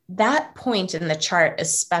that point in the chart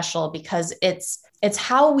is special because it's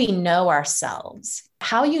how we know ourselves.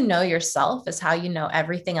 How you know yourself is how you know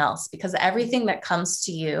everything else, because everything that comes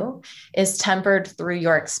to you is tempered through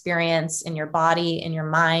your experience in your body, in your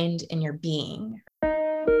mind, in your being.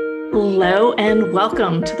 Hello and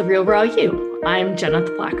welcome to The Real Raw You. I'm Jenna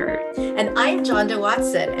the Blackguard. And I'm Jonda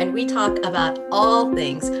Watson, and we talk about all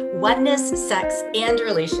things oneness, sex, and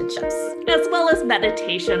relationships. As well as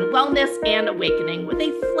meditation, wellness, and awakening with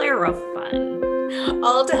a flair of fun.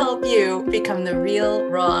 All to help you become the real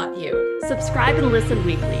raw you. Subscribe and listen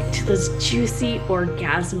weekly to this juicy,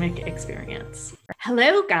 orgasmic experience.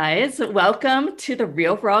 Hello, guys. Welcome to the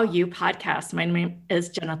Real Raw You podcast. My name is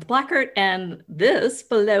Jenna the Blackguard, and this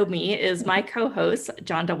below me is my co-host,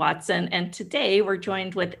 Jonda Watson. And today we're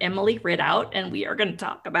joined with Emily Ridout, and we are going to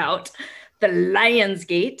talk about the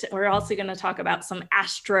LIONSGATE. We're also going to talk about some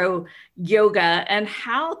astro yoga and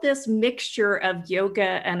how this mixture of yoga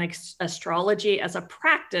and astrology as a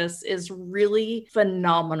practice is really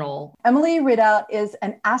phenomenal. Emily Ridout is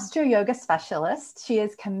an astro yoga specialist. She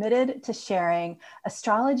is committed to sharing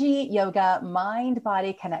astrology, yoga,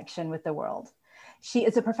 mind-body connection with the world. She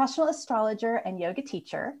is a professional astrologer and yoga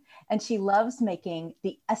teacher, and she loves making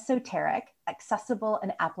the esoteric accessible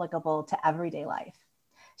and applicable to everyday life.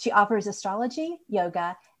 She offers astrology,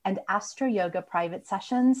 yoga, and astro yoga private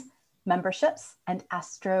sessions, memberships, and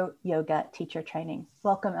astro yoga teacher training.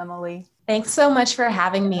 Welcome, Emily. Thanks so much for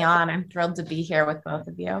having me on. I'm thrilled to be here with both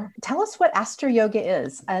of you. Tell us what astro yoga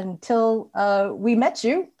is. Until we met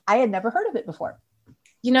you, I had never heard of it before.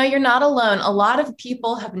 You know, you're not alone. A lot of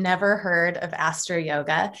people have never heard of astro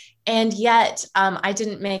yoga, and yet I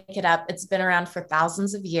didn't make it up. It's been around for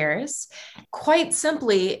thousands of years. Quite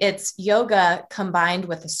simply, it's yoga combined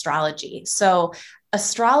with astrology. So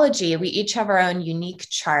astrology, we each have our own unique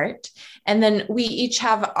chart, and then we each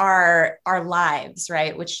have our lives,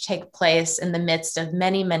 right, which take place in the midst of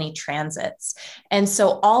many, many transits. And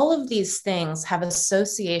so all of these things have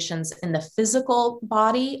associations in the physical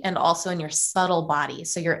body and also in your subtle body.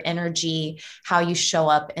 So your energy, how you show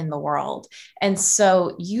up in the world. And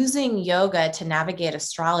so using yoga to navigate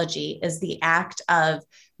astrology is the act of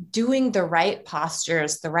doing the right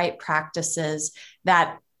postures, the right practices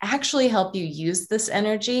that actually help you use this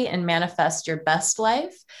energy and manifest your best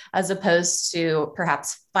life, as opposed to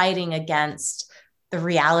perhaps fighting against the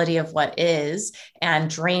reality of what is and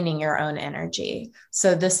draining your own energy.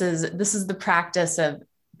 So this is the practice of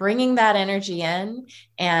bringing that energy in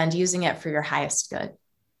and using it for your highest good.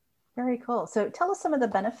 Very cool. So tell us some of the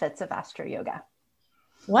benefits of astro yoga.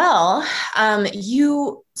 Well,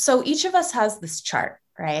 so each of us has this chart,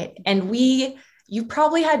 right? And you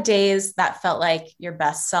probably had days that felt like your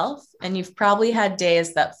best self, and you've probably had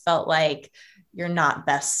days that felt like you're not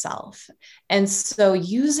best self. And so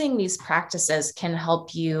using these practices can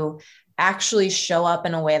help you actually show up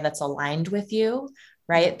in a way that's aligned with you,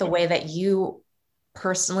 right? The way that you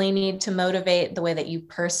personally need to motivate, the way that you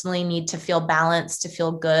personally need to feel balanced, to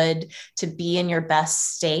feel good, to be in your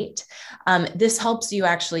best state. This helps you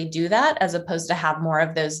actually do that, as opposed to have more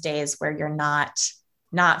of those days where you're not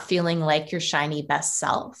feeling like your shiny best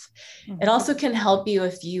self. Mm-hmm. It also can help you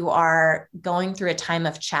if you are going through a time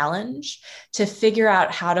of challenge to figure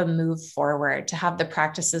out how to move forward, to have the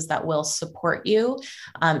practices that will support you,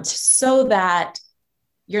 so that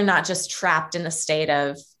you're not just trapped in a state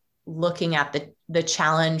of looking at the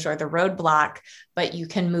challenge or the roadblock, but you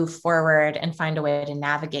can move forward and find a way to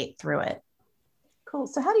navigate through it. Cool.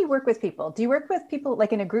 So how do you work with people? Do you work with people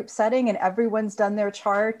like in a group setting and everyone's done their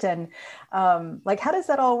chart? And how does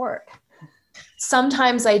that all work?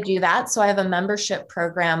 Sometimes I do that. So I have a membership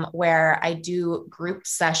program where I do group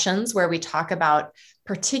sessions where we talk about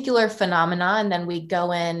particular phenomena, and then we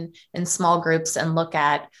go in small groups and look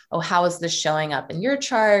at, how is this showing up in your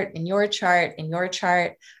chart, in your chart, in your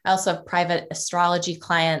chart? I also have private astrology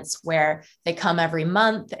clients where they come every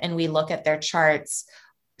month and we look at their charts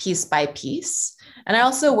piece by piece. And I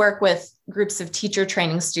also work with groups of teacher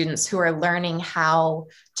training students who are learning how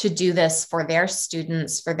to do this for their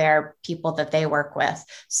students, for their people that they work with.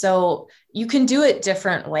 So you can do it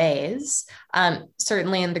different ways.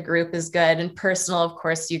 Certainly in the group is good. And personal, of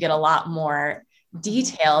course, you get a lot more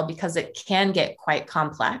detail because it can get quite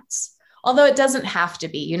complex. Although it doesn't have to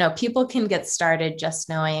be, people can get started just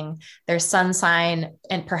knowing their sun sign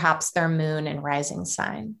and perhaps their moon and rising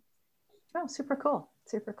sign. Oh, super cool.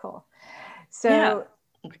 Super cool. So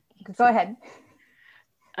Go ahead.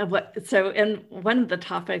 And one of the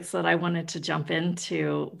topics that I wanted to jump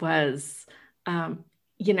into was, I'm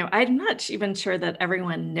not even sure that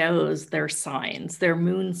everyone knows their signs, their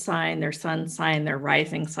moon sign, their sun sign, their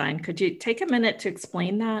rising sign. Could you take a minute to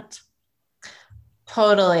explain that?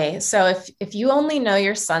 Totally. So if you only know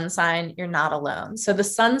your sun sign, you're not alone. So the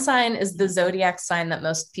sun sign is the zodiac sign that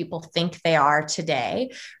most people think they are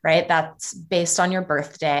today, right? That's based on your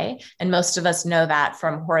birthday. And most of us know that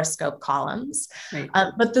from horoscope columns. Right.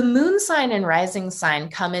 But the moon sign and rising sign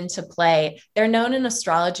come into play. They're known in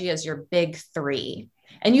astrology as your big three.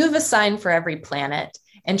 And you have a sign for every planet.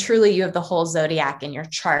 And truly, you have the whole zodiac in your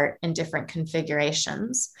chart in different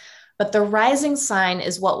configurations. But the rising sign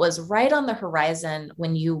is what was right on the horizon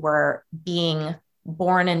when you were being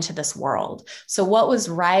born into this world. So, what was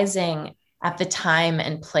rising at the time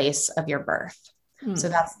and place of your birth? So,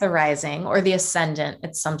 that's the rising or the ascendant,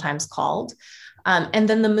 it's sometimes called. And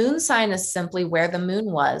then the moon sign is simply where the moon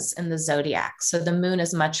was in the zodiac. So, the moon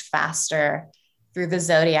is much faster through the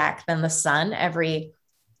zodiac than the sun. Every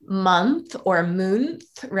month or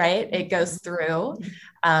month, right? It goes through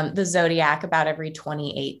the zodiac about every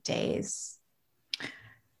 28 days.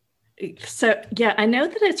 So, yeah, I know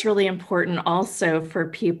that it's really important also for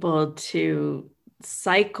people to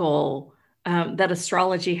cycle, that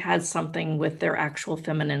astrology has something with their actual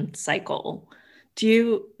feminine cycle.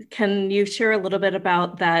 Can you share a little bit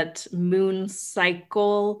about that moon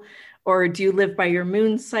cycle, or do you live by your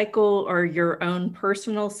moon cycle or your own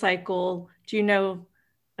personal cycle? Do you know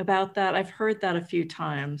about that? I've heard that a few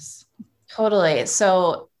times. Totally.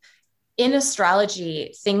 So in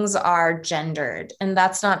astrology, things are gendered, and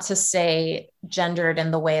that's not to say gendered in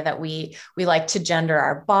the way that we like to gender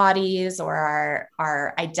our bodies or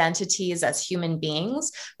our identities as human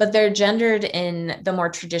beings, but they're gendered in the more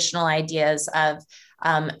traditional ideas of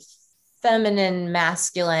feminine,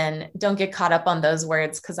 masculine. Don't get caught up on those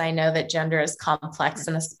words because I know that gender is complex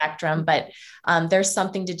in a spectrum, but there's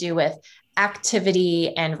something to do with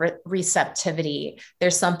activity and receptivity.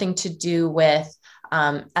 There's something to do with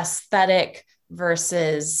aesthetic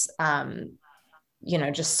versus,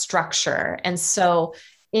 just structure. And so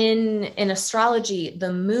in astrology,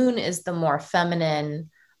 the moon is the more feminine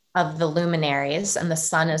of the luminaries and the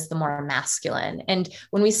sun is the more masculine. And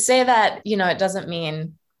when we say that, it doesn't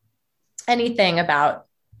mean anything about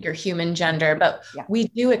your human gender, but we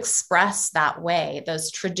do express that way, those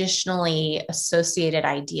traditionally associated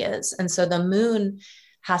ideas. And so the moon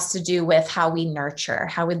has to do with how we nurture,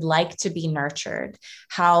 how we'd like to be nurtured,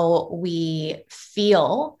 how we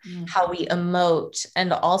feel, how we emote,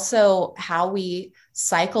 and also how we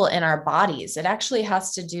cycle in our bodies. It actually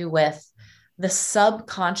has to do with the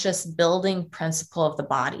subconscious building principle of the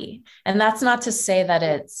body. And that's not to say that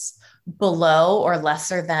it's below or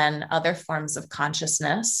lesser than other forms of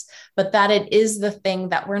consciousness, but that it is the thing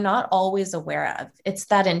that we're not always aware of. It's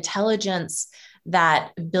that intelligence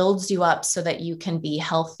that builds you up so that you can be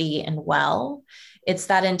healthy and well. It's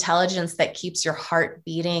that intelligence that keeps your heart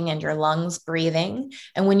beating and your lungs breathing.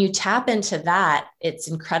 And when you tap into that, it's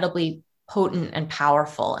incredibly potent and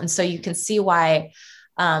powerful. And so you can see why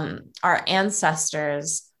our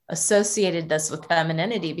ancestors associated this with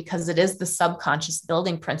femininity, because it is the subconscious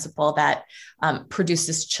building principle that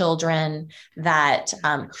produces children, that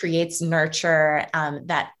creates nurture,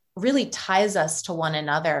 that really ties us to one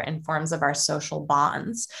another in forms of our social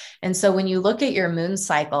bonds. And so when you look at your moon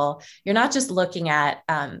cycle, you're not just looking at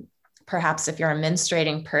perhaps if you're a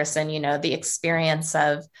menstruating person, the experience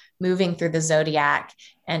of moving through the zodiac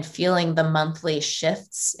and feeling the monthly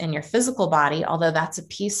shifts in your physical body, although that's a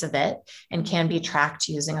piece of it and can be tracked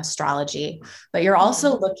using astrology. But you're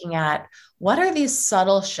also looking at what are these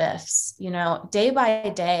subtle shifts, day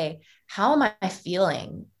by day, how am I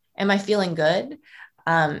feeling? Am I feeling good?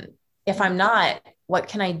 If I'm not, what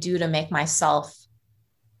can I do to make myself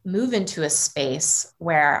move into a space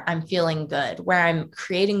where I'm feeling good, where I'm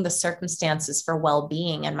creating the circumstances for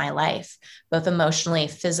well-being in my life, both emotionally,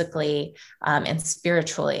 physically, and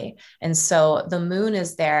spiritually. And so the moon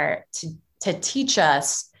is there to teach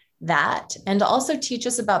us that, and to also teach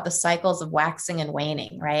us about the cycles of waxing and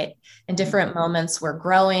waning, right? In different moments, we're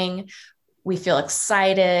growing, we feel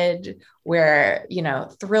excited, we're,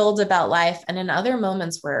 thrilled about life. And in other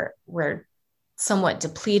moments, we're somewhat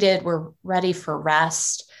depleted, we're ready for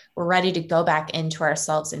rest, we're ready to go back into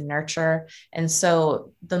ourselves and nurture. And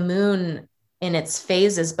so the moon in its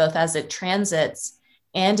phases, both as it transits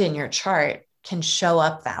and in your chart, can show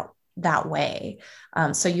up that way.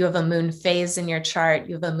 So you have a moon phase in your chart,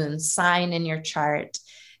 you have a moon sign in your chart.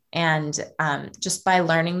 And just by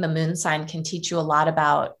learning the moon sign can teach you a lot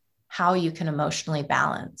about how you can emotionally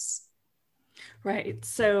balance. Right.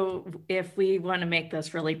 So if we want to make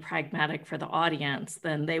this really pragmatic for the audience,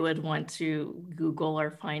 then they would want to Google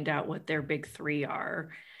or find out what their big three are.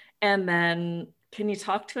 And then can you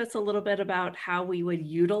talk to us a little bit about how we would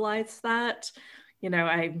utilize that?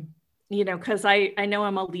 Because I know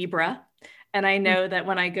I'm a Libra, And I know that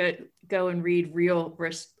when I go and read real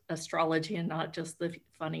astrology and not just the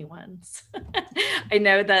funny ones, I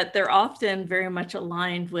know that they're often very much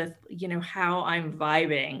aligned with, how I'm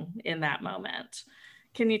vibing in that moment.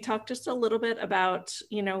 Can you talk just a little bit about,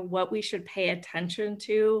 what we should pay attention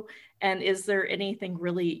to? And is there anything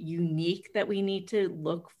really unique that we need to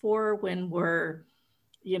look for when we're,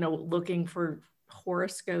 looking for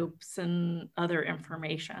horoscopes and other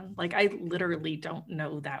information? Like, I literally don't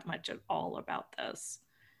know that much at all about this.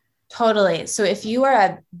 Totally. So if you are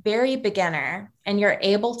a very beginner and you're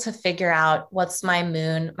able to figure out what's my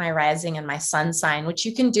moon, my rising, and my sun sign, which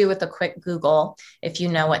you can do with a quick Google if you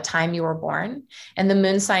know what time you were born, and the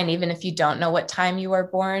moon sign, even if you don't know what time you were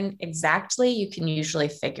born exactly, you can usually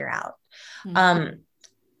figure out.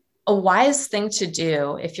 A wise thing to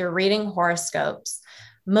do if you're reading horoscopes,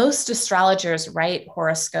 most astrologers write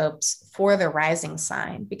horoscopes for the rising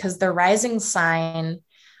sign, because the rising sign,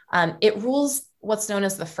 it rules what's known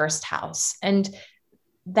as the first house. And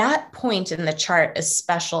that point in the chart is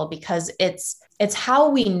special because it's how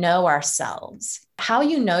we know ourselves. How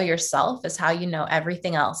you know yourself is how you know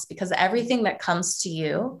everything else, because everything that comes to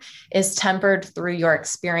you is tempered through your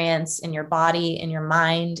experience in your body, in your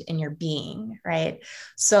mind, in your being, right?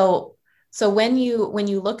 So when you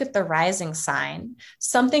look at the rising sign,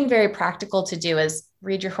 something very practical to do is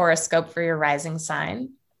read your horoscope for your rising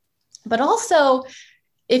sign. But also,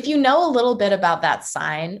 if you know a little bit about that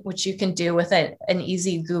sign, which you can do with an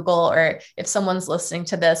easy Google, or if someone's listening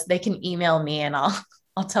to this, they can email me and I'll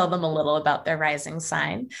tell them a little about their rising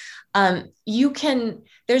sign.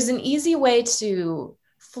 There's an easy way to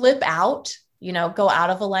flip out, go out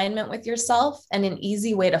of alignment with yourself, and an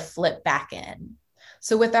easy way to flip back in.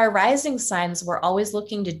 So with our rising signs, we're always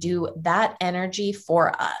looking to do that energy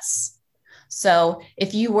for us. So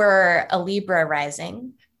if you were a Libra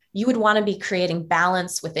rising, you would want to be creating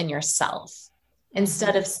balance within yourself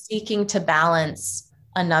instead of seeking to balance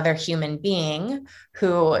another human being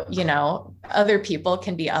who, other people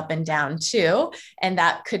can be up and down too. And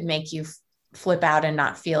that could make you flip out and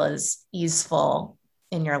not feel as easeful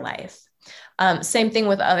in your life. Same thing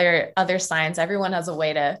with other signs. Everyone has a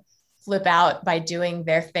way to flip out by doing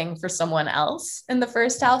their thing for someone else in the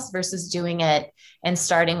first house versus doing it and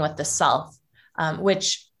starting with the self,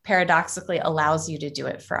 which paradoxically allows you to do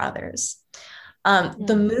it for others.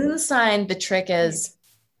 The moon sign, the trick is,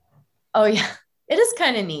 it is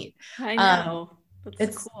kind of neat. I know.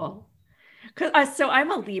 It's cool. So I'm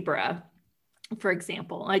a Libra, for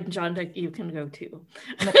example. John, you can go too.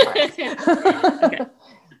 Okay.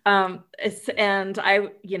 And I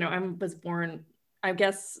was born, I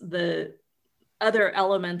guess the other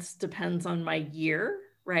elements depends on my year,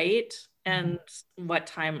 right? And what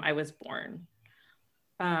time I was born.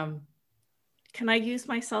 Can I use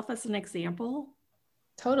myself as an example?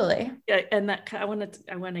 Totally. Yeah, and that I want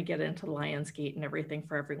to get into Lionsgate and everything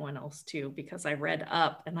for everyone else too, because I read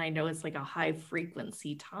up and I know it's like a high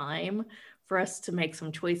frequency time for us to make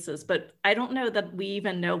some choices, but I don't know that we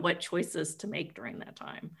even know what choices to make during that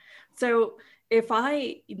time. So if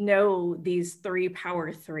I know these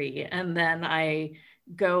power three, and then I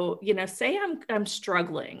go, say I'm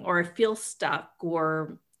struggling, or I feel stuck,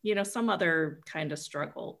 or some other kind of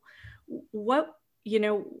struggle,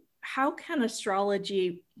 how can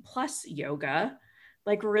astrology plus yoga,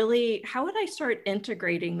 really, how would I start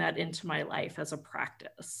integrating that into my life as a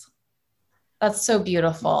practice? That's so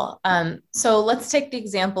beautiful. So let's take the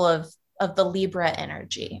example of the Libra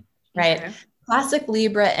energy, right? Okay. Classic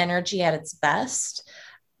Libra energy at its best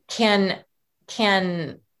can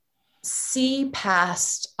see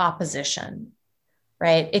past opposition,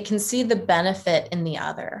 right? It can see the benefit in the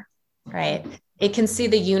other, right? It can see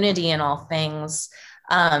the unity in all things.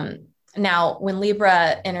 Now, when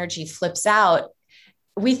Libra energy flips out,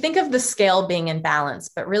 we think of the scale being in balance,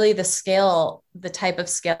 but really the type of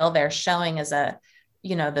scale they're showing is the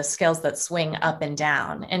scales that swing up and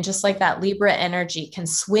down. And just like that, Libra energy can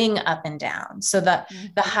swing up and down so that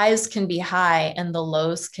the highs can be high and the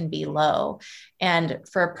lows can be low. And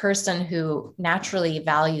for a person who naturally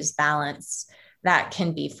values balance, that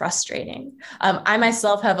can be frustrating. I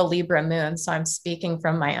myself have a Libra moon, so I'm speaking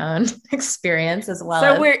from my own experience as well.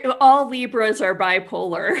 So all Libras are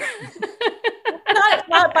bipolar.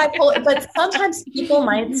 not bipolar, but sometimes people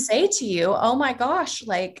might say to you, oh my gosh,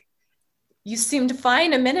 you seemed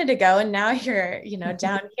fine a minute ago and now you're,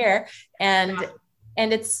 down here. And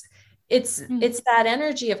it's that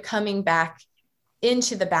energy of coming back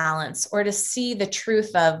into the balance, or to see the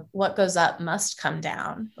truth of what goes up must come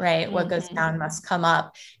down, right? Mm-hmm. What goes down must come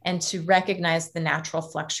up, and to recognize the natural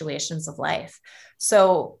fluctuations of life.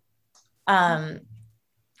 So,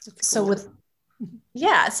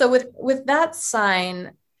 Yeah. So with that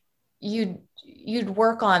sign, you'd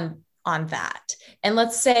work on that. And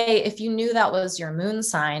let's say if you knew that was your moon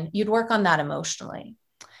sign, you'd work on that emotionally,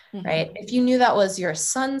 right? If you knew that was your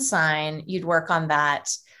sun sign, you'd work on that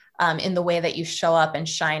in the way that you show up and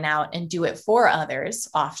shine out and do it for others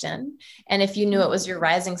often. And if you knew it was your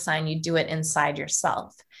rising sign, you'd do it inside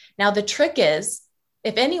yourself. Now, the trick is,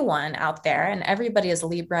 if anyone out there, and everybody is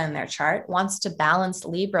Libra in their chart, wants to balance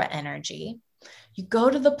Libra energy, you go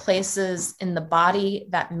to the places in the body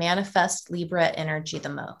that manifest Libra energy the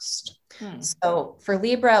most. So for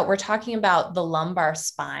Libra, we're talking about the lumbar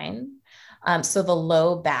spine. So the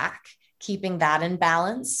low back, keeping that in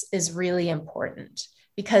balance is really important,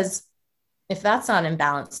 because if that's not in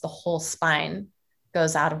balance, the whole spine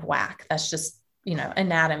goes out of whack. That's just,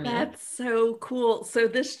 anatomy. That's so cool. So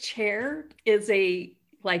this chair is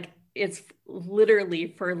it's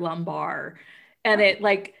literally for lumbar, and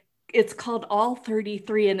it's called All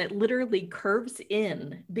 33, and it literally curves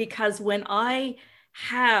in, because when I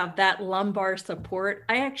have that lumbar support,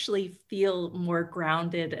 I actually feel more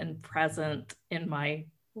grounded and present in my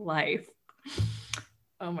life.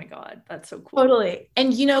 Oh my God, that's so cool. Totally.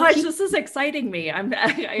 And gosh, this is exciting me.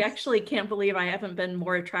 I actually can't believe I haven't been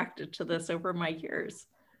more attracted to this over my years.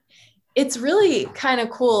 It's really kind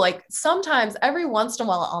of cool. Like sometimes every once in a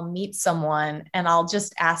while I'll meet someone and I'll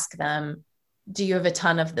just ask them, do you have a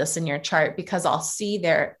ton of this in your chart? Because I'll see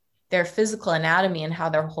their physical anatomy and how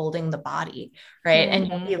they're holding the body, right? And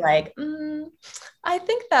you'll be like, I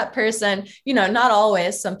think that person, not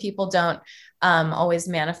always. Some people don't always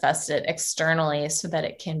manifest it externally so that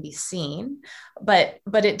it can be seen, but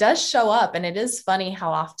it does show up, and it is funny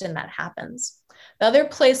how often that happens. The other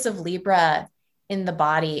place of Libra in the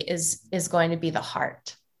body is going to be the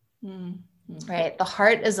heart. Right? The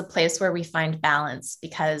heart is a place where we find balance,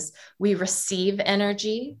 because we receive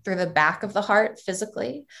energy through the back of the heart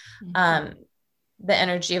physically. The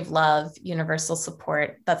energy of love, universal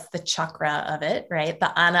support, that's the chakra of it, right?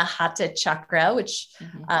 The Anahata chakra, which,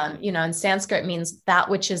 in Sanskrit means that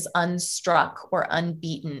which is unstruck or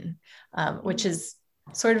unbeaten, which is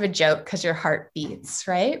sort of a joke because your heart beats,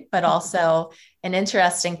 right? But also an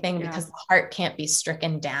interesting thing because the heart can't be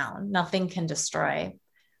stricken down. Nothing can destroy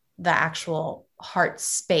the actual heart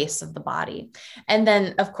space of the body. And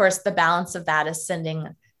then of course, the balance of that is sending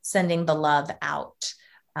the love out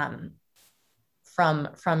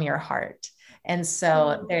from your heart. And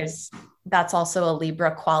so that's also a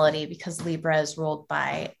Libra quality, because Libra is ruled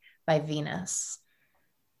by Venus.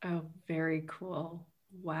 Oh, very cool.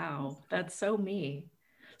 Wow. That's so me.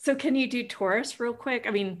 So can you do Taurus real quick?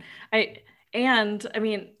 I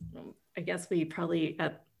guess we probably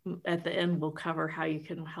at the end we'll cover how you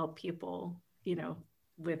can help people,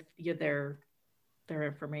 with their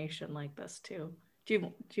information like this too.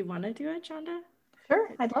 Do you want to do it, Chanda? Sure,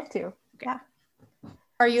 I'd love to. Okay. Yeah.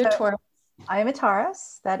 Are you a Taurus? I am a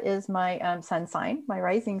Taurus. That is my sun sign. My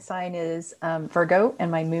rising sign is Virgo,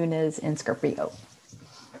 and my moon is in Scorpio.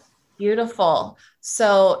 Beautiful.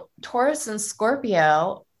 So Taurus and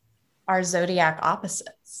Scorpio are zodiac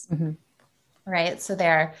opposites, right? So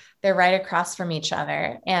they're right across from each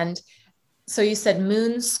other. And so you said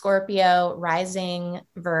moon Scorpio, rising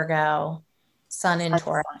Virgo, sun in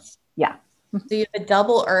Taurus. Yeah. So you have a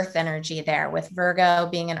double earth energy there, with Virgo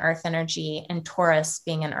being an earth energy and Taurus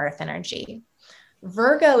being an earth energy.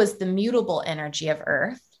 Virgo is the mutable energy of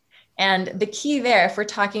earth. And the key there, if we're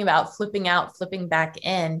talking about flipping out, flipping back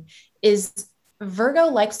in, is Virgo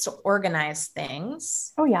likes to organize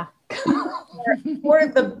things. Oh yeah.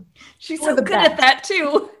 She's so good at that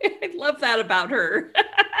too. I love that about her.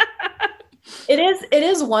 It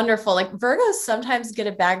is wonderful. Like Virgos sometimes get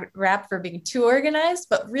a bad rap for being too organized,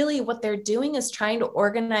 but really what they're doing is trying to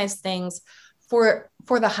organize things for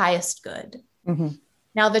the highest good.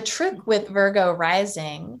 Now, the trick with Virgo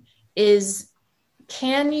rising is,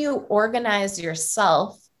 can you organize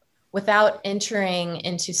yourself without entering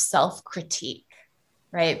into self-critique,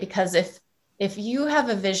 right? Because if you have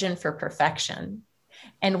a vision for perfection,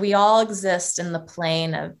 and we all exist in the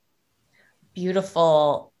plane of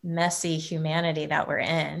beautiful, messy humanity that we're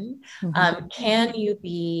in, can you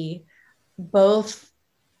be both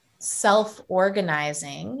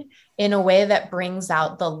self-organizing in a way that brings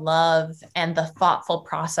out the love and the thoughtful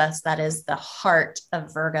process that is the heart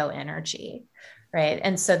of Virgo energy, right?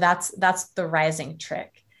 And so that's the rising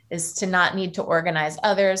trick, is to not need to organize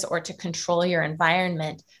others or to control your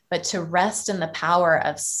environment, but to rest in the power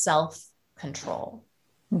of self-control.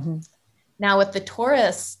 Now with the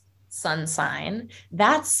Taurus sun sign,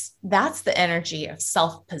 that's the energy of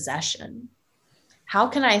self-possession. How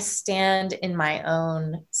can I stand in my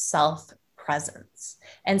own self presence.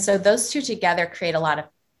 And so those two together create a lot of,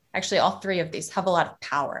 actually all three of these have a lot of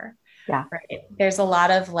power. Yeah. Right. There's a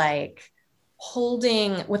lot of like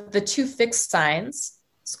holding with the two fixed signs,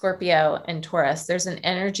 Scorpio and Taurus, there's an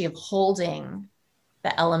energy of holding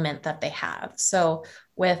the element that they have. So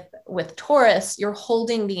with Taurus, you're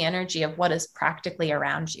holding the energy of what is practically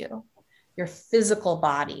around you, your physical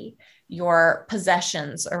body, your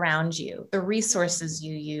possessions around you, the resources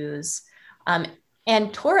you use.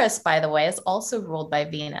 And Taurus, by the way, is also ruled by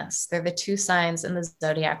Venus. They're the two signs in the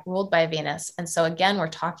zodiac ruled by Venus. And so again, we're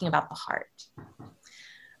talking about the heart.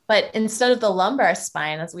 But instead of the lumbar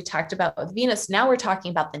spine, as we talked about with Venus, now we're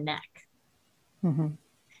talking about the neck. Mm-hmm.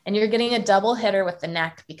 And you're getting a double hitter with the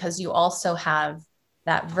neck because you also have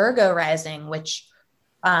that Virgo rising, which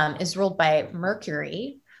is ruled by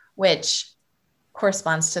Mercury, which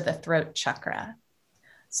corresponds to the throat chakra.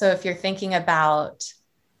 So if you're thinking about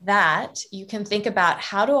that, you can think about,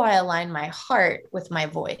 how do I align my heart with my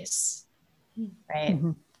voice, right?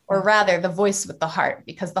 Mm-hmm. Or rather the voice with the heart,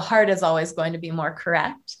 because the heart is always going to be more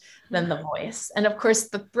correct than the voice. And of course,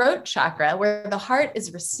 the throat chakra, where the heart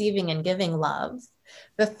is receiving and giving love,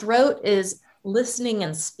 the throat is listening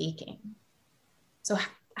and speaking. So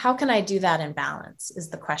how can I do that in balance is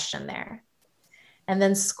the question there. And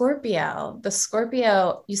then Scorpio, the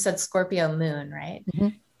Scorpio, you said Scorpio moon, right? Mm-hmm.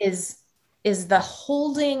 Is the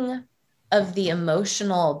holding of the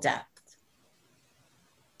emotional depth.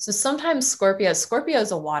 So sometimes Scorpio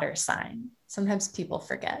is a water sign. Sometimes people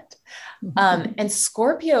forget. And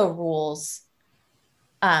Scorpio rules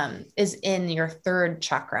is in your third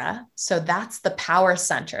chakra. So that's the power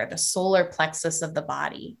center, the solar plexus of the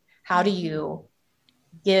body. How do you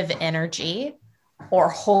give energy or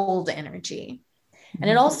hold energy? And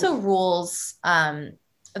it also rules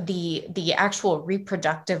the actual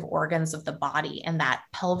reproductive organs of the body and that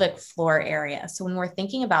pelvic floor area. So when we're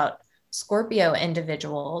thinking about Scorpio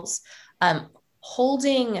individuals,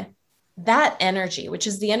 holding that energy, which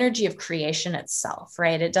is the energy of creation itself,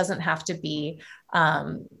 right? It doesn't have to be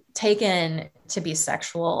taken to be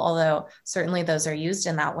sexual, although certainly those are used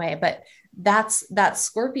in that way. But that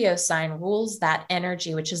Scorpio sign rules that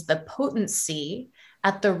energy, which is the potency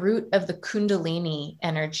at the root of the Kundalini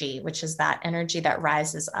energy, which is that energy that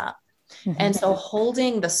rises up. Mm-hmm. And so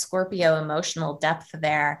holding the Scorpio emotional depth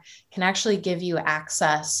there can actually give you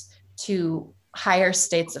access to higher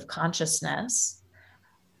states of consciousness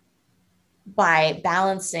by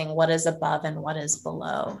balancing what is above and what is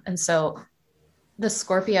below. And so the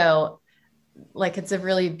Scorpio, like, it's a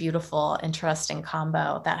really beautiful, interesting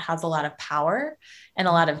combo that has a lot of power and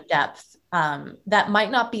a lot of depth that might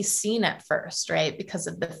not be seen at first, right? Because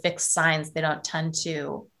of the fixed signs, they don't tend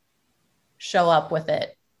to show up with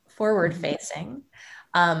it forward facing.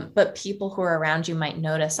 But people who are around you might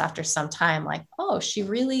notice after some time, like, oh, she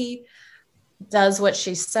really does what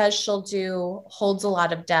she says she'll do, holds a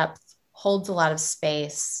lot of depth, holds a lot of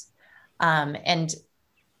space. And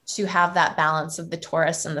to have that balance of the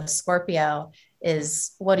Taurus and the Scorpio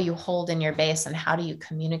is, what do you hold in your base and how do you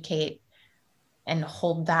communicate and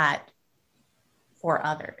hold that for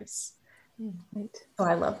others? Right. So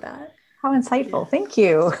I love that. How insightful. Thank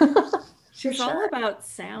you. She's all about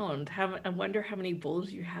sound. I wonder how many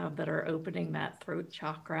bowls you have that are opening that throat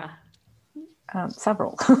chakra.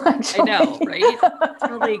 Several. I know, right?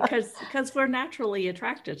 Really, because we're naturally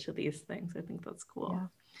attracted to these things. I think that's cool.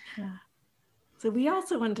 Yeah. So we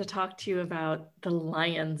also wanted to talk to you about the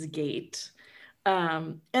LIONSGATE.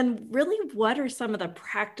 And really, what are some of the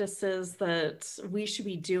practices that we should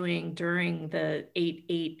be doing during the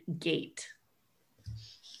 8/8 gate?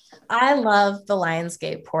 I love the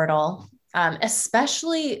LIONSGATE portal,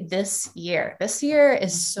 especially this year. This year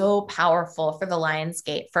is so powerful for the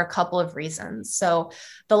LIONSGATE for a couple of reasons. So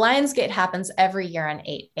the LIONSGATE happens every year on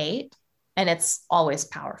 8/8, and it's always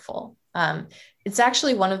powerful. It's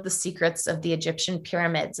actually one of the secrets of the Egyptian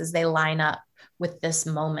pyramids, is they line up with this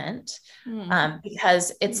moment,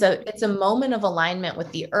 because it's a moment of alignment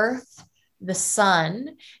with the earth, the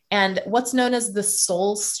sun, and what's known as the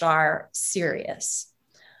soul star Sirius,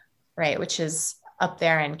 right? Which is up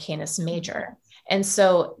there in Canis Major. And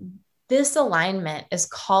so this alignment is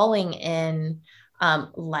calling in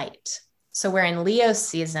light. So we're in Leo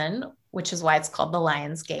season, which is why it's called the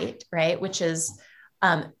LIONSGATE, right? Which is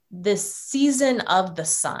this season of the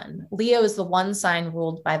sun. Leo is the one sign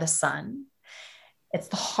ruled by the sun. It's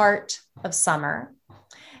the heart of summer.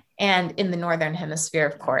 And in the Northern Hemisphere,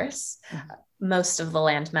 of course, most of the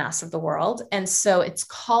landmass of the world. And so it's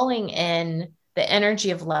calling in the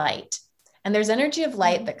energy of light. And there's energy of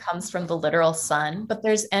light that comes from the literal sun, but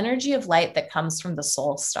there's energy of light that comes from the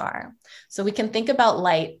soul star. So we can think about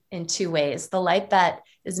light in two ways: the light that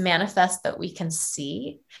is manifest that we can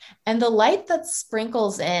see, and the light that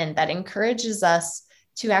sprinkles in that encourages us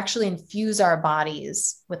to actually infuse our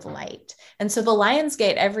bodies with light. And so the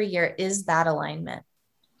LIONSGATE every year is that alignment.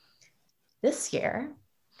 This year,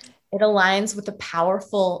 it aligns with a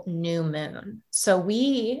powerful new moon. So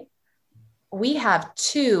we have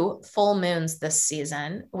 2 full moons this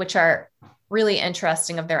season, which are really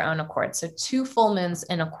interesting of their own accord. So 2 full moons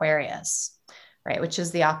in Aquarius, right, which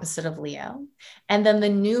is the opposite of Leo. And then the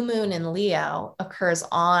new moon in Leo occurs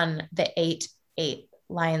on the 8/8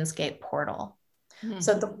 LIONSGATE portal.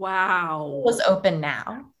 So the wow was open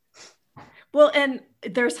now. Well, and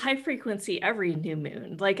there's high frequency every new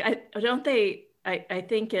moon. Like, I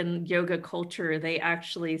think in yoga culture, they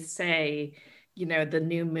actually say, the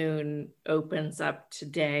new moon opens up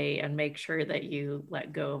today and make sure that you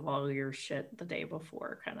let go of all your shit the day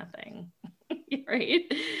before, kind of thing.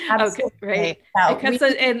 Right? Absolutely. Okay, right. Yeah, because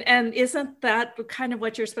and isn't that kind of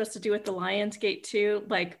what you're supposed to do with the LIONSGATE too?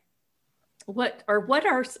 Like, what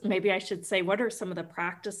are, maybe I should say, what are some of the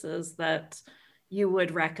practices that you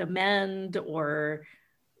would recommend, or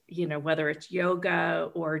whether it's yoga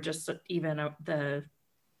or just even the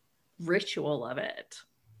ritual of it?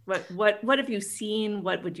 What have you seen?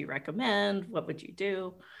 What would you recommend? What would you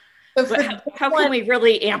do? How can we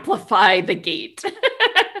really amplify the gate?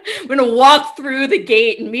 We're going to walk through the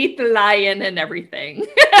gate and meet the lion and everything.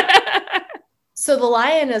 So the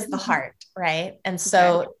lion is the heart, right? And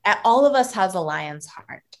so all of us has a lion's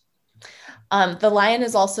heart. The lion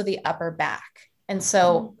is also the upper back. And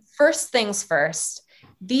so first things first,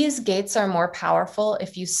 these gates are more powerful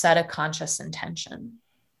if you set a conscious intention.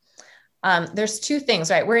 There's 2 things,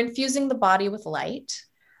 right? We're infusing the body with light.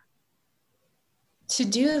 To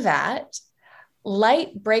do that,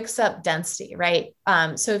 light breaks up density, right?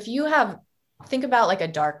 So if you think about like a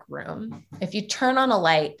dark room. If you turn on a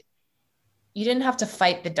light, you didn't have to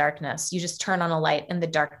fight the darkness. You just turn on a light and the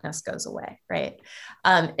darkness goes away, right?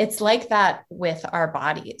 It's like that with our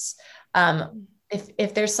bodies.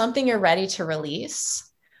 If there's something you're ready to release,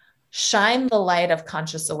 shine the light of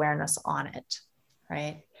conscious awareness on it,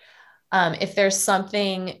 right? If there's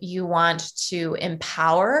something you want to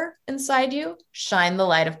empower inside you, shine the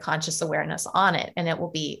light of conscious awareness on it, and it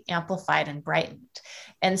will be amplified and brightened.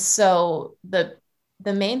 And so the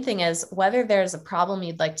main thing is, whether there's a problem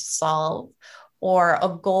you'd like to solve or a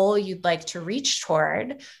goal you'd like to reach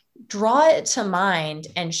toward, draw it to mind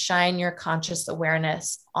and shine your conscious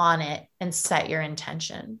awareness on it and set your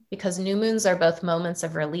intention, because new moons are both moments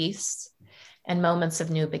of release and moments of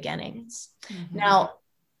new beginnings. Mm-hmm. Now,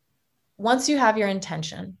 once you have your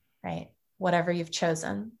intention, right, whatever you've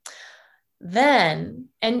chosen, then,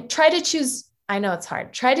 and try to choose, I know it's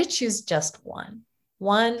hard, try to choose just one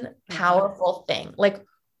powerful thing. Like,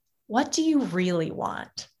 what do you really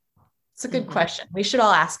want? It's a good question. We should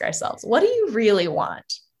all ask ourselves, what do you really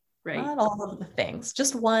want? Right. Not all of the things,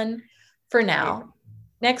 just one for now. Right.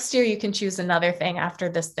 Next year, you can choose another thing after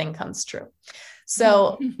this thing comes true.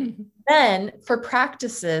 So then for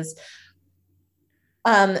practices,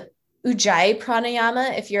 Ujjayi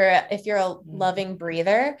pranayama, if you're a loving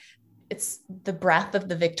breather, it's the breath of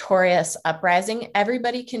the victorious uprising.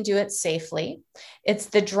 Everybody can do it safely. It's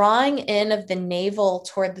the drawing in of the navel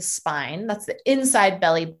toward the spine. That's the inside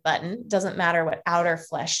belly button. Doesn't matter what outer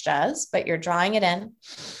flesh does, but you're drawing it in.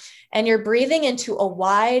 And you're breathing into a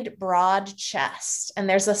wide, broad chest. And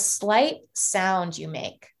there's a slight sound you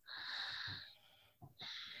make.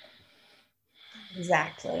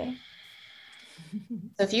 Exactly.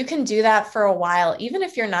 So if you can do that for a while, even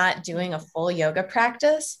if you're not doing a full yoga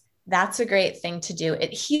practice, that's a great thing to do.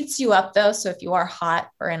 It heats you up though. So if you are hot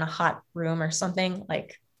or in a hot room or something,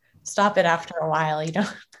 like, stop it after a while.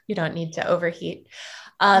 You don't need to overheat.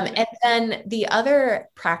 And then the other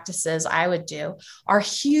practices I would do are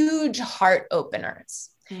huge heart openers.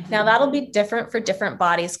 Mm-hmm. Now that'll be different for different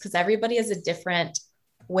bodies because everybody has a different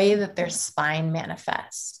way that their spine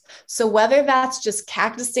manifests. So whether that's just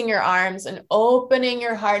cactusing your arms and opening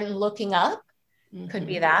your heart and looking up, could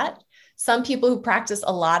be that. Some people who practice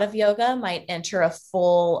a lot of yoga might enter a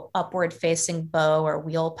full upward facing bow or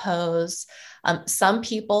wheel pose. Some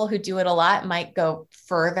people who do it a lot might go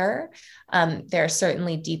further. There are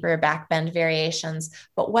certainly deeper back bend variations,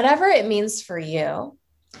 but whatever it means for you.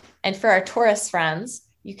 And for our Taurus friends,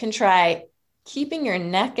 you can try keeping your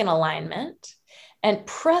neck in alignment and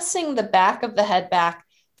pressing the back of the head back.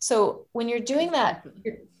 So when you're doing that,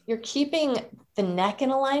 you're keeping the neck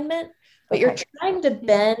in alignment, but you're trying to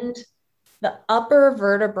bend the upper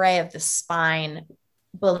vertebrae of the spine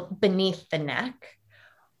beneath the neck,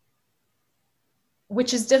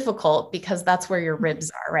 which is difficult because that's where your ribs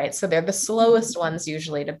are, right? So they're the slowest ones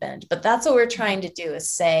usually to bend, but that's what we're trying to do, is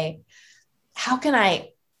say, how can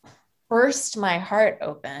I burst my heart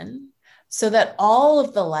open so that all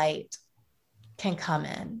of the light can come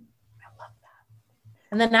in? I love that.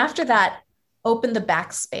 And then after that, open the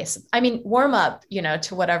back space. I mean, warm up,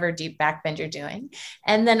 to whatever deep back bend you're doing,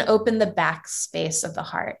 and then open the back space of the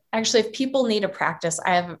heart. Actually, if people need a practice,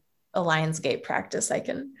 I have a LIONSGATE practice I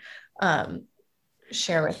can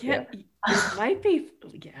share with you. It might be,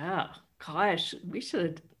 yeah, gosh, we should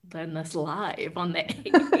have done this live on the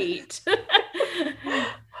 8.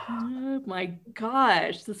 Oh my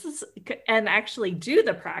gosh, and actually do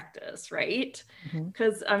the practice, right?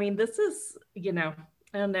 Because I mean, this is,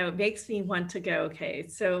 I don't know, it makes me want to go, okay,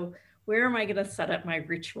 so where am I going to set up my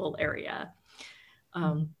ritual area?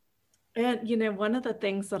 And, one of the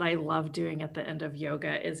things that I love doing at the end of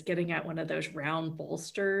yoga is getting out one of those round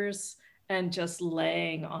bolsters and just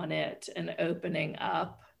laying on it and opening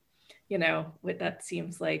up, what that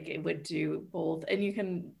seems like it would do both. And you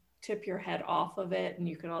can tip your head off of it, and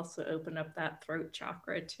you can also open up that throat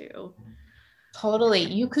chakra too. Totally.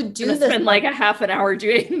 You could do this. Spend like a half an hour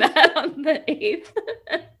doing that on the 8th.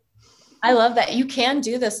 I love that. You can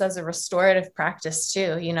do this as a restorative practice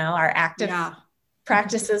too. Our active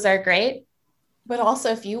practices are great, but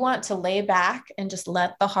also if you want to lay back and just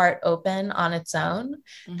let the heart open on its own,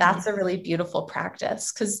 that's a really beautiful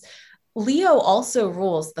practice, because Leo also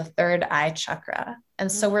rules the third eye chakra.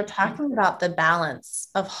 And so we're talking about the balance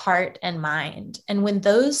of heart and mind. And when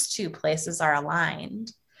those two places are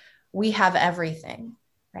aligned, we have everything,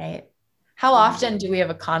 right? How often do we have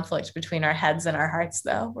a conflict between our heads and our hearts,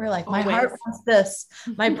 though? We're like, my heart wants this,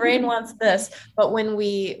 my brain wants this. But when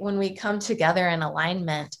we come together in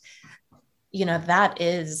alignment, that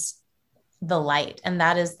is the light. And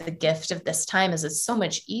that is the gift of this time, is it's so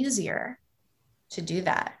much easier to do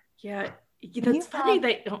that. Yeah. It's funny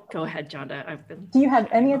that, go ahead, Jonda. Do you have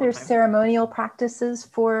any other ceremonial practices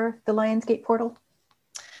for the LIONSGATE portal?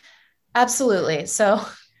 Absolutely. So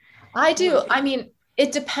I do. I mean,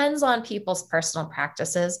 it depends on people's personal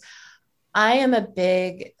practices. I am a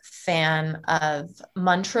big fan of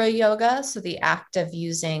mantra yoga. So the act of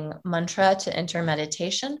using mantra to enter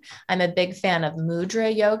meditation. I'm a big fan of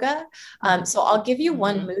mudra yoga. So I'll give you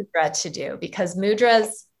one mudra to do, because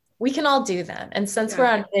mudras, we can all do them. And since we're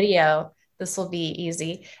on video, this will be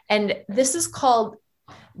easy. And this is called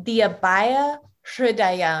the Abhaya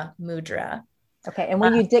Hridaya Mudra. Okay. And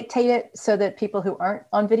will you dictate it so that people who aren't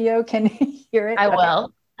on video can hear it? I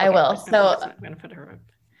will. So I'm going to put her up.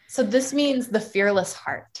 So this means the fearless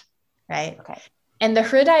heart, right? Okay. And the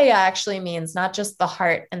Hridaya actually means not just the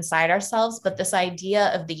heart inside ourselves, but this idea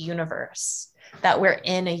of the universe, that we're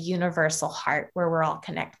in a universal heart where we're all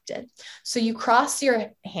connected. So you cross your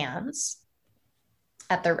hands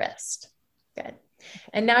at the wrist. Good.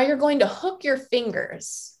 And now you're going to hook your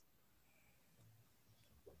fingers,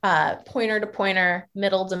 pointer to pointer,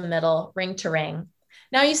 middle to middle, ring to ring.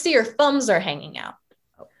 Now you see your thumbs are hanging out.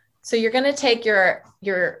 So you're going to take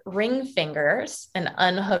your ring fingers and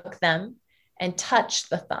unhook them and touch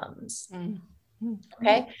the thumbs.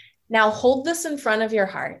 Okay. Now hold this in front of your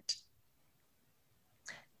heart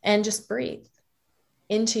and just breathe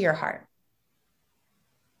into your heart.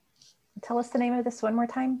 Tell us the name of this one more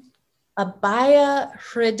time. Abhaya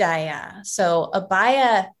Hridaya. So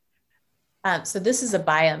Abhaya, so this is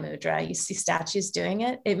Abhaya Mudra. You see statues doing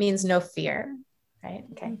it. It means no fear, right?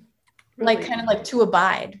 Okay. Really? Like kind of like to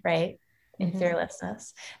abide, right? In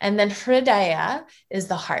fearlessness. And then Hridaya is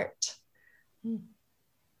the heart.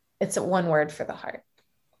 It's one word for the heart.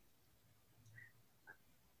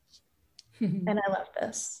 And I love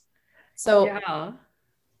this. So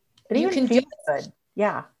it even can feels good.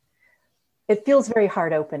 Yeah. It feels very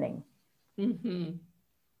heart opening.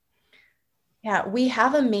 Yeah. We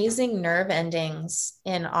have amazing nerve endings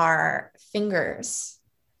in our fingers,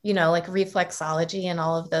 like reflexology and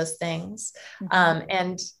all of those things.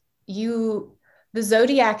 And the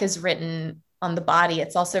zodiac is written on the body.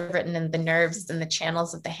 It's also written in the nerves and the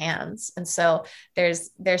channels of the hands. And so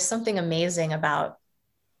there's something amazing about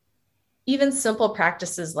even simple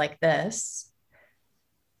practices like this.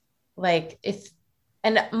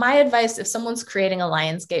 And my advice, if someone's creating a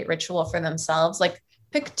LIONSGATE ritual for themselves, like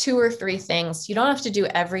pick 2 or 3 things. You don't have to do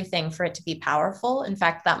everything for it to be powerful. In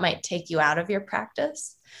fact, that might take you out of your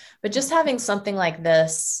practice, but just having something like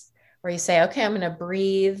this where you say, okay, I'm going to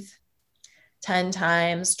breathe 10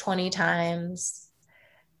 times, 20 times,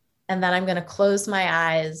 and then I'm going to close my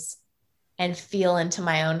eyes and feel into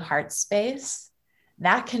my own heart space.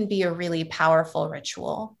 That can be a really powerful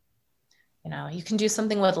ritual. You can do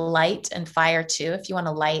something with light and fire too. If you want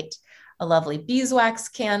to light a lovely beeswax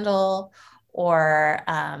candle, or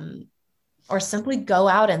simply go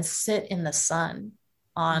out and sit in the sun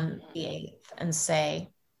on the 8th and say,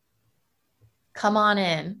 come on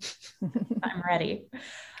in, I'm ready.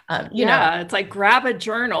 It's like grab a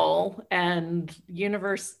journal and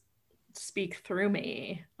universe speak through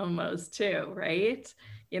me almost too, right?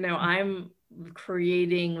 I'm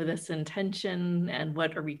creating with this intention, and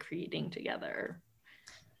what are we creating together?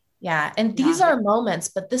 Yeah. And these are moments,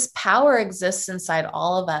 but this power exists inside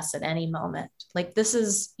all of us at any moment. Like this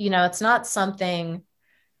is, it's not something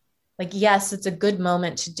like, yes, it's a good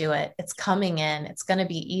moment to do it. It's coming in, it's going to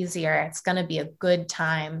be easier. It's going to be a good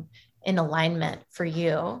time in alignment for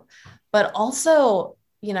you. But also,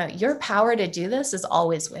 your power to do this is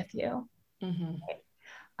always with you.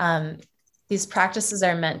 These practices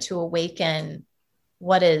are meant to awaken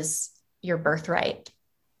what is your birthright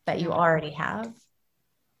that you already have.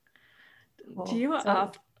 Do you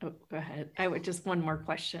go ahead. I would just one more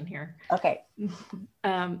question here. Okay.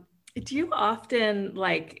 Do you often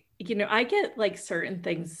I get like certain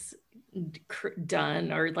things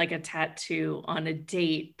done, or like a tattoo on a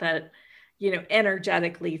date that,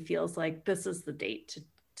 energetically feels like this is the date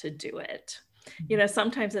to do it.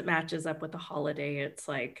 Sometimes it matches up with the holiday. It's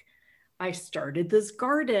like, I started this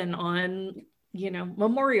garden on,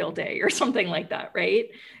 Memorial Day or something like that, right?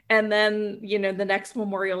 And then, the next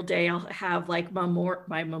Memorial Day, I'll have like my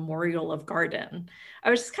memorial of garden. I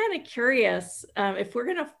was just kind of curious, if we're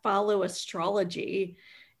going to follow astrology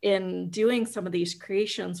in doing some of these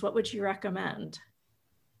creations, what would you recommend?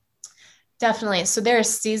 Definitely. So there are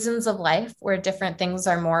seasons of life where different things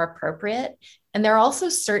are more appropriate. And there are also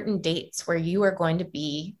certain dates where you are going to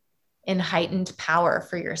be in heightened power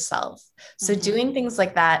for yourself. So doing things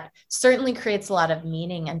like that certainly creates a lot of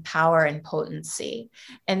meaning and power and potency.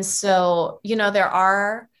 And so, there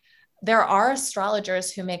are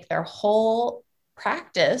astrologers who make their whole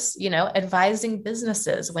practice, advising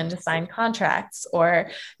businesses when to sign contracts, or,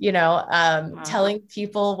 telling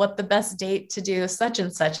people what the best date to do such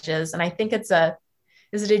and such is. And I think is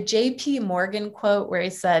it a JP Morgan quote where he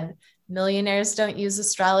said, millionaires don't use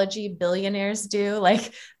astrology, billionaires do?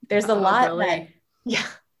 Like there's a lot. Really?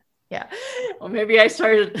 Yeah. Well, maybe I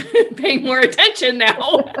started paying more attention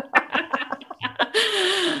now.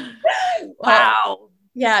 Wow.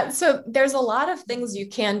 Yeah. So there's a lot of things you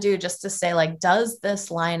can do just to say, like, does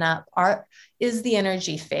this line up? Is the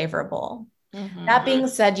energy favorable? That being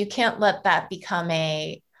said, you can't let that become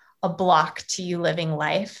a block to you living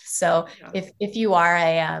life. So if you are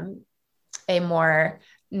a more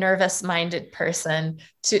nervous minded person,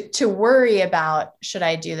 to worry about, should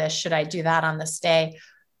I do this? Should I do that on this day?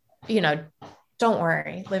 Don't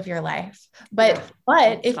worry, live your life. But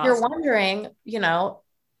if you're wondering,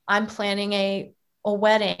 I'm planning a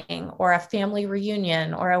wedding or a family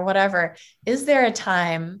reunion or a whatever, is there a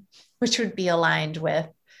time which would be aligned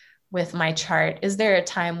with my chart? Is there a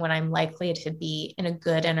time when I'm likely to be in a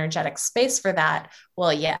good energetic space for that?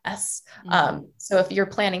 Well, yes. So if you're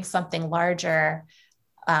planning something larger,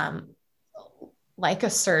 like a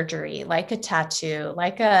surgery, like a tattoo,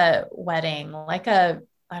 like a wedding, like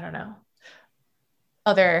I don't know,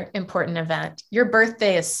 other important event. Your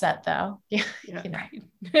birthday is set though.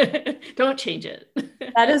 Don't change it.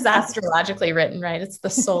 That is astrologically written, right? It's the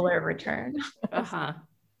solar return.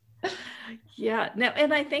 Yeah. No,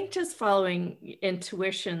 and I think just following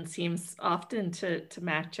intuition seems often to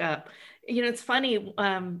match up. It's funny.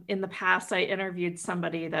 In the past, I interviewed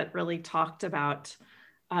somebody that really talked about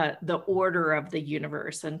the order of the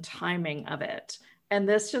universe and timing of it. And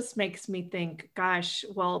this just makes me think, gosh,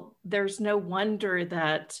 well, there's no wonder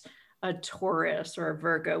that a Taurus or a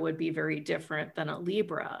Virgo would be very different than a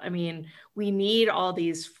Libra. I mean, we need all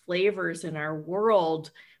these flavors in our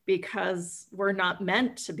world because we're not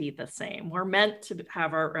meant to be the same. We're meant to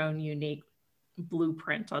have our own unique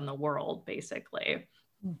blueprint on the world, basically.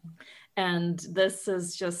 And this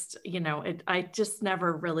is just, I just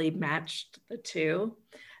never really matched the two,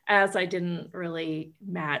 as I didn't really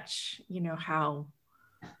match, how,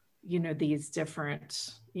 these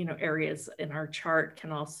different, areas in our chart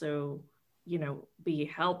can also, be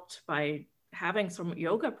helped by having some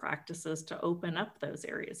yoga practices to open up those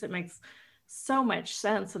areas. It makes so much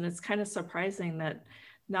sense. And it's kind of surprising that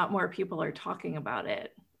not more people are talking about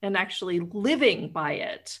it and actually living by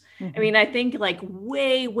it. I mean, I think like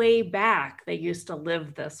way, way back, they used to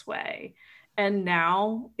live this way. And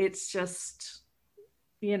now it's just,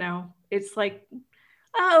 it's like,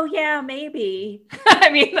 oh yeah, maybe. I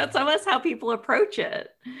mean, that's almost how people approach it.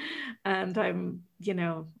 And I'm, I don't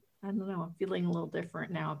know, I'm feeling a little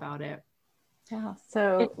different now about it. Yeah.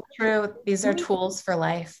 So it's true. These are tools for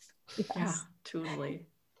life. Yeah, totally.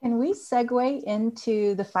 Can we segue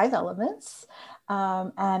into the 5 elements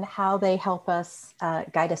and how they help us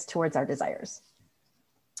guide us towards our desires?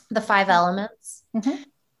 The 5 elements, Mm-hmm.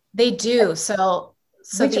 they do.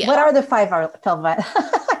 What are the 5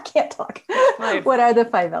 I can't talk. 5. What are the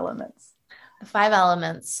 5 elements? The 5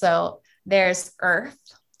 elements. So there's earth,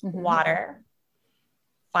 Mm-hmm. water,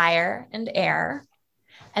 fire, and air.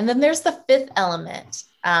 And then there's the 5th element,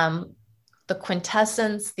 the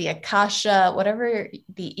quintessence, the akasha, whatever,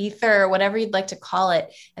 the ether, whatever you'd like to call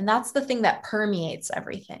it. And that's the thing that permeates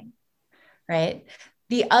everything, right?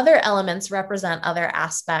 The other elements represent other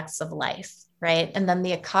aspects of life, right? And then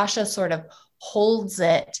the akasha sort of holds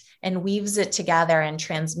it and weaves it together and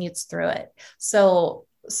transmutes through it. So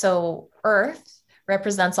earth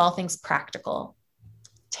represents all things practical,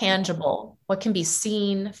 tangible, what can be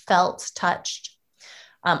seen, felt, touched.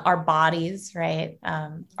 Our bodies, right?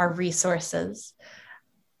 Our resources.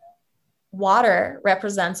 Water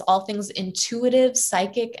represents all things intuitive,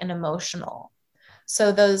 psychic, and emotional.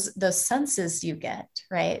 So those senses you get,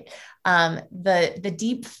 right? The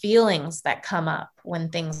deep feelings that come up when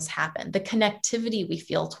things happen, the connectivity we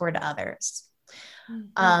feel toward others.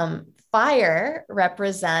 Mm-hmm. Fire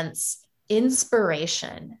represents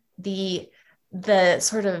inspiration, the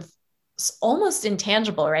sort of almost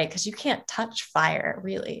intangible, right? Because you can't touch fire,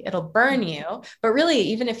 really. It'll burn you, but really,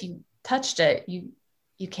 even if you touched it,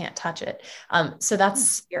 you can't touch it. So that's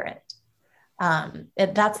spirit.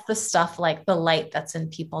 That's the stuff like the light that's in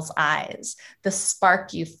people's eyes, the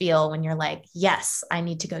spark you feel when you're like, yes, I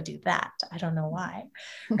need to go do that. I don't know why,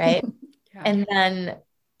 right? Yeah. And then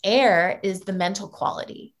air is the mental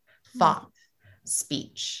quality, thought,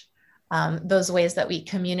 speech, those ways that we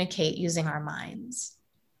communicate using our minds.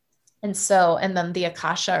 And then the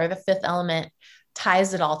akasha, or the 5th element,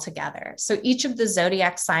 ties it all together. So each of the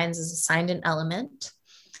zodiac signs is assigned an element.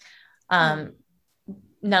 None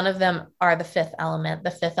of them are the 5th element. The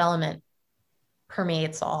 5th element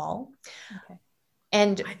permeates all. Okay.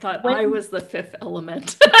 And I thought I was the 5th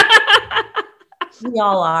element. We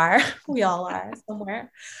all are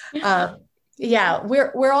somewhere. Yeah,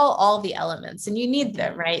 we're all the elements, and you need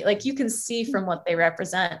them, right? Like you can see from what they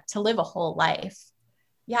represent to live a whole life.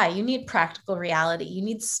 Yeah, you need practical reality. You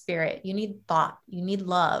need spirit. You need thought. You need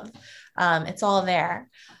love. It's all there.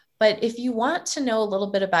 But if you want to know a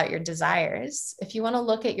little bit about your desires, if you want to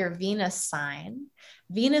look at your Venus sign,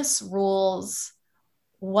 Venus rules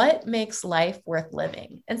what makes life worth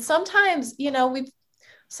living. And sometimes,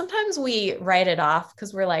 sometimes we write it off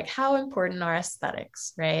because we're like, how important are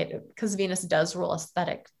aesthetics, right? Because Venus does rule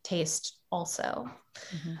aesthetic taste also.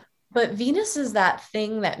 Mm-hmm. But Venus is that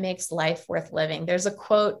thing that makes life worth living. There's a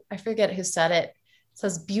quote, I forget who said it. It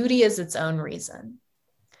says, beauty is its own reason.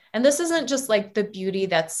 And this isn't just like the beauty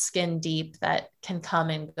that's skin deep that can come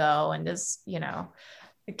and go and is,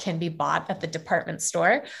 it can be bought at the department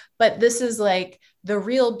store. But this is like the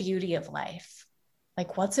real beauty of life.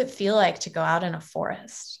 Like, what's it feel like to go out in a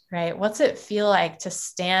forest, right? What's it feel like to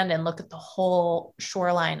stand and look at the whole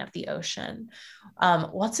shoreline of the ocean?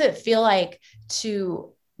 What's it feel like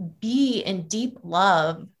to be in deep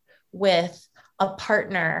love with a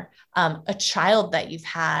partner, a child that you've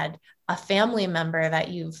had, a family member that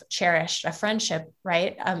you've cherished, a friendship,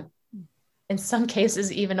 right? In some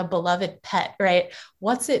cases, even a beloved pet, right?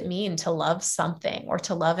 What's it mean to love something or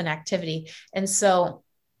to love an activity? And so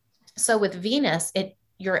with Venus,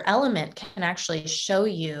 your element can actually show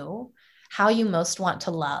you how you most want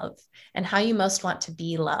to love and how you most want to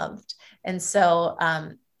be loved. And so,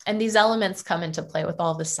 and these elements come into play with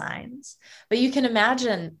all the signs. But you can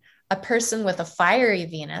imagine a person with a fiery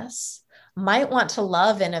Venus might want to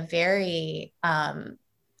love in a very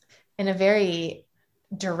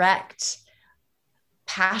direct,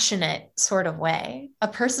 passionate sort of way. A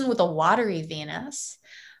person with a watery Venus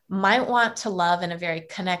might want to love in a very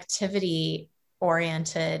connectivity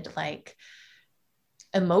oriented, like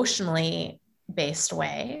emotionally based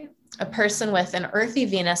way. A person with an earthy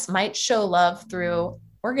Venus might show love through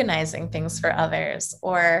organizing things for others,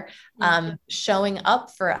 or showing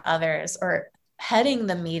up for others, or heading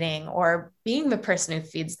the meeting, or being the person who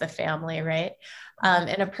feeds the family, right?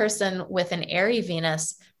 And a person with an airy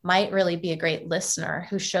Venus might really be a great listener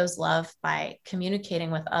who shows love by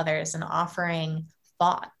communicating with others and offering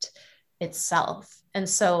thought itself. And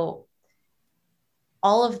so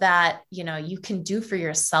all of that, you can do for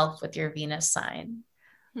yourself with your Venus sign.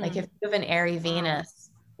 Like if you have an airy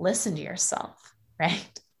Venus, listen to yourself,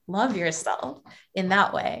 right? Love yourself in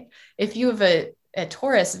that way. If you have a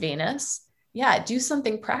Taurus Venus, do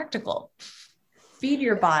something practical. Feed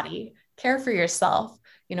your body, care for yourself,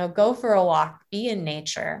 go for a walk, be in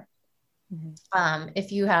nature.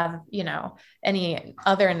 If you have, any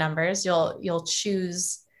other numbers, you'll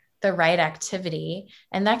choose the right activity.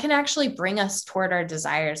 And that can actually bring us toward our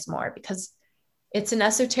desires more, because it's an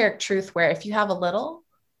esoteric truth where if you have a little,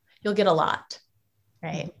 you'll get a lot,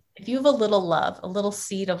 right? If you have a little love, a little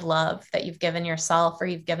seed of love that you've given yourself or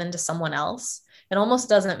you've given to someone else, it almost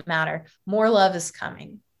doesn't matter. More love is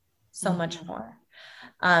coming, so much more.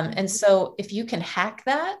 And so if you can hack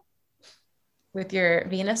that with your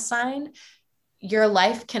Venus sign, your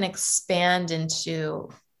life can expand into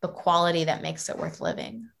the quality that makes it worth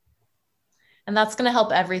living. And that's going to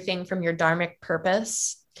help everything from your dharmic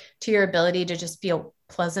purpose to your ability to just be a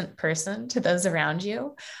pleasant person to those around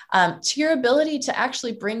you, to your ability to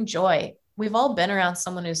actually bring joy. We've all been around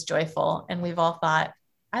someone who's joyful, and we've all thought,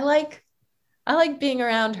 I like being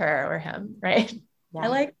around her or him, right?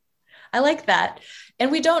 Yeah. I like that.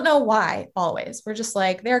 And we don't know why always. We're just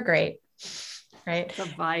like, they're great, right? It's a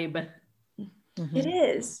vibe. It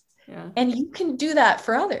is. Yeah. And you can do that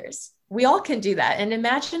for others. We all can do that. And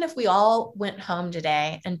imagine if we all went home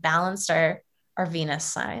today and balanced our Venus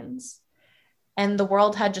signs, and the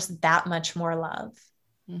world had just that much more love.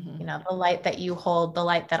 The light that you hold, the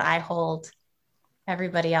light that I hold,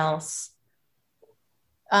 everybody else.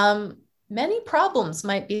 Many problems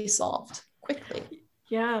might be solved quickly.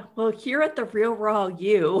 Yeah. Well, here at the Real Raw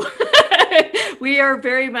You, we are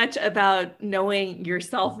very much about knowing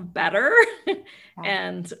yourself better.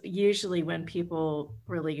 And usually when people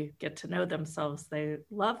really get to know themselves, they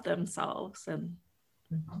love themselves, and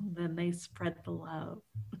then they spread the love.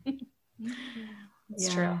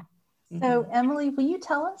 It's true. So Emily, will you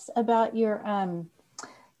tell us about your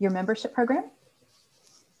membership program?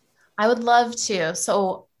 I would love to.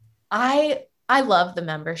 So I love the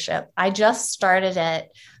membership. I just started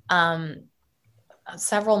it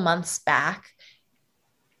several months back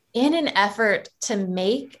in an effort to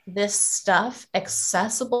make this stuff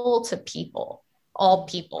accessible to people, all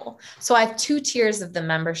people. So I have 2 tiers of the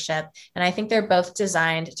membership, and I think they're both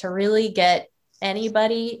designed to really get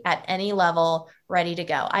anybody at any level ready to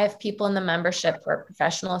go. I have people in the membership who are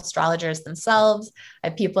professional astrologers themselves. I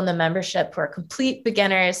have people in the membership who are complete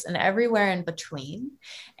beginners, and everywhere in between.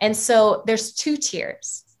 And so there's 2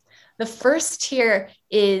 tiers. The first tier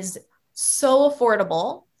is so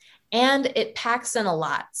affordable, and it packs in a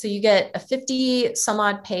lot. So you get a 50 some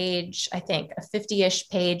odd page, I think a 50-ish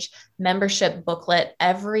page membership booklet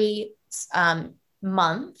every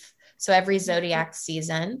month. So every zodiac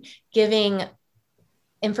season, giving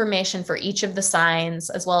information for each of the signs,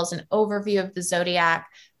 as well as an overview of the zodiac,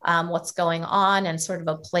 what's going on, and sort of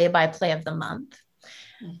a play-by-play of the month.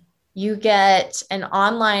 You get an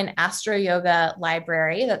online Astro Yoga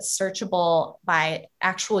library that's searchable by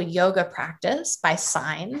actual yoga practice, by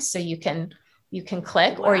signs. So you can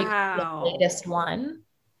click, or you can get the latest one.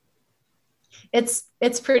 It's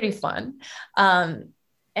pretty fun. And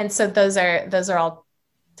so those are all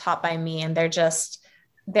taught by me, and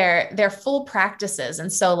they're full practices.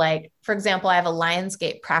 And so, like, for example, I have a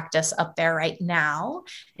LIONSGATE practice up there right now,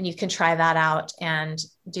 and you can try that out and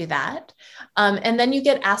do that. And then you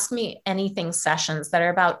get Ask Me Anything sessions that are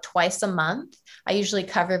about twice a month. I usually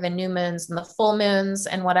cover the new moons and the full moons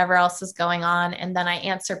and whatever else is going on. And then I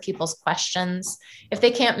answer people's questions. If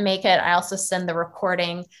they can't make it, I also send the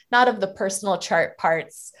recording, not of the personal chart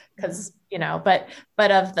parts, because, but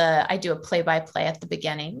I do a play-by-play at the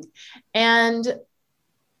beginning. And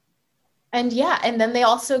then they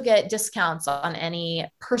also get discounts on any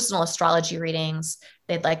personal astrology readings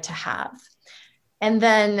they'd like to have. And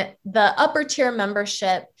then the upper tier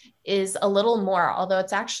membership is a little more, although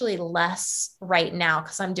it's actually less right now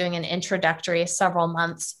because I'm doing an introductory several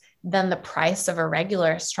months than the price of a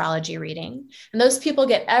regular astrology reading. And those people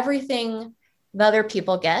get everything the other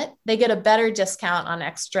people get. They get a better discount on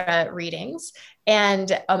extra readings,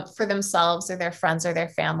 and for themselves or their friends or their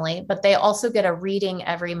family, but they also get a reading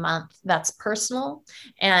every month that's personal.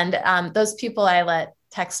 And those people I let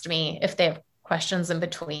text me if they have questions in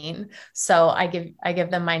between. So I give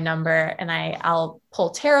them my number, and I'll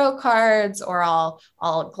pull tarot cards, or I'll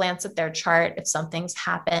glance at their chart if something's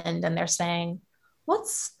happened and they're saying,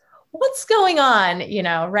 what's going on,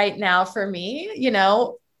 right now for me,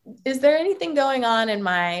 is there anything going on in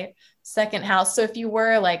my second house? So if you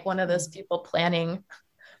were like one of those people planning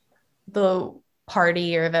the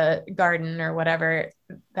party or the garden or whatever,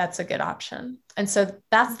 that's a good option. And so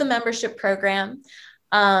that's the membership program.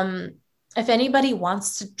 If anybody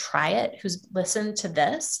wants to try it, who's listened to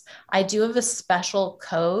this, I do have a special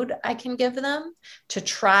code I can give them to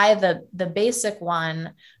try the basic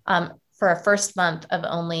one for a first month of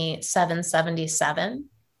only $777,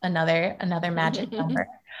 another magic number.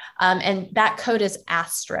 And that code is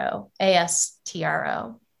ASTRO,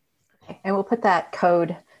 ASTRO. And we'll put that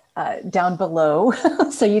code down below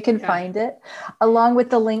so you can find it, along with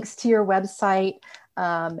the links to your website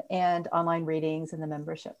and online readings and the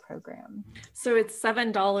membership program. So it's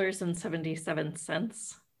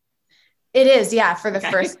 $7.77. It is, yeah, for the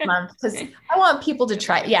first month, because I want people to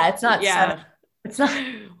try. Yeah, it's not. It's not.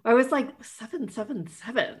 I was like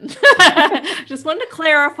 777. Just wanted to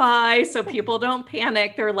clarify so people don't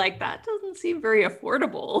panic. They're like, that doesn't seem very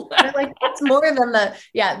affordable. They're like, it's more than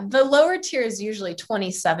the lower tier is usually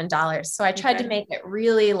 $27. So I tried to make it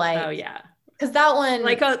really like, because that one,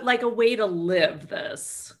 like a way to live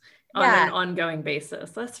this on an ongoing basis.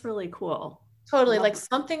 That's really cool. Totally, like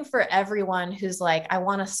something for everyone who's like, I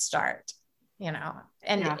want to start.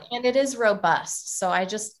 And it is robust. So I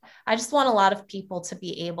just want a lot of people to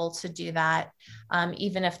be able to do that,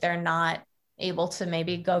 even if they're not able to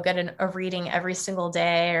maybe go get a reading every single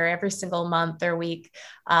day or every single month or week,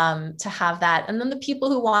 to have that. And then the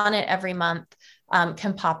people who want it every month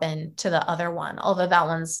can pop in to the other one, although that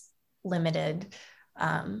one's limited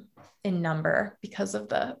in number because of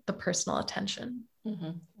the personal attention.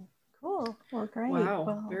 Mm-hmm. Cool. Well, great. Wow.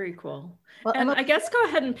 Well, very cool. Well, and I guess go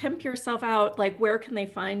ahead and pimp yourself out. Like, where can they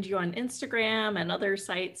find you on Instagram and other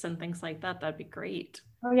sites and things like that? That'd be great.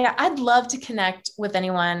 Oh yeah. I'd love to connect with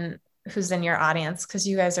anyone who's in your audience, because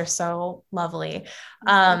you guys are so lovely.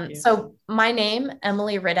 So my name,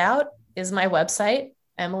 Emily Ridout, is my website,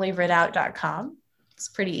 emilyridout.com. It's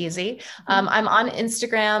pretty easy. I'm on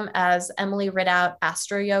Instagram as Emily Ridout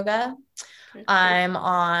Astro Yoga. Okay, I'm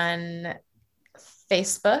on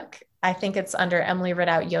Facebook. I think it's under Emily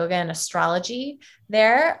Ridout Yoga and Astrology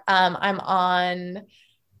there. I'm on,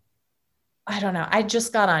 I don't know. I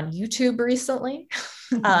just got on YouTube recently.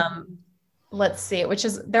 Let's see,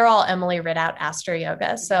 they're all Emily Ridout Astro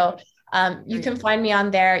Yoga. So you can find me on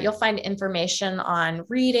there. You'll find information on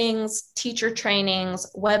readings, teacher trainings,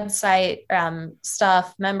 website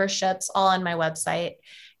stuff, memberships, all on my website.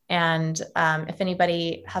 And if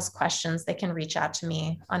anybody has questions, they can reach out to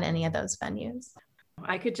me on any of those venues.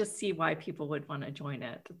 I could just see why people would want to join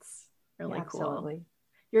it. It's really cool. Absolutely.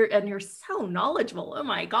 You're so knowledgeable. Oh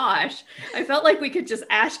my gosh. I felt like we could just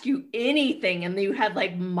ask you anything and you had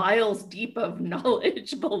like miles deep of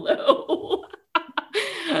knowledge below.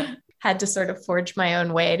 Had to sort of forge my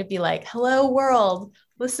own way to be like, hello world,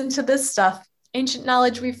 listen to this stuff. Ancient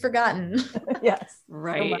knowledge we've forgotten. Yes.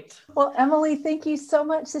 Right. So well, Emily, thank you so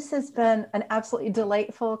much. This has been an absolutely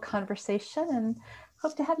delightful conversation and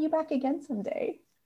hope to have you back again someday.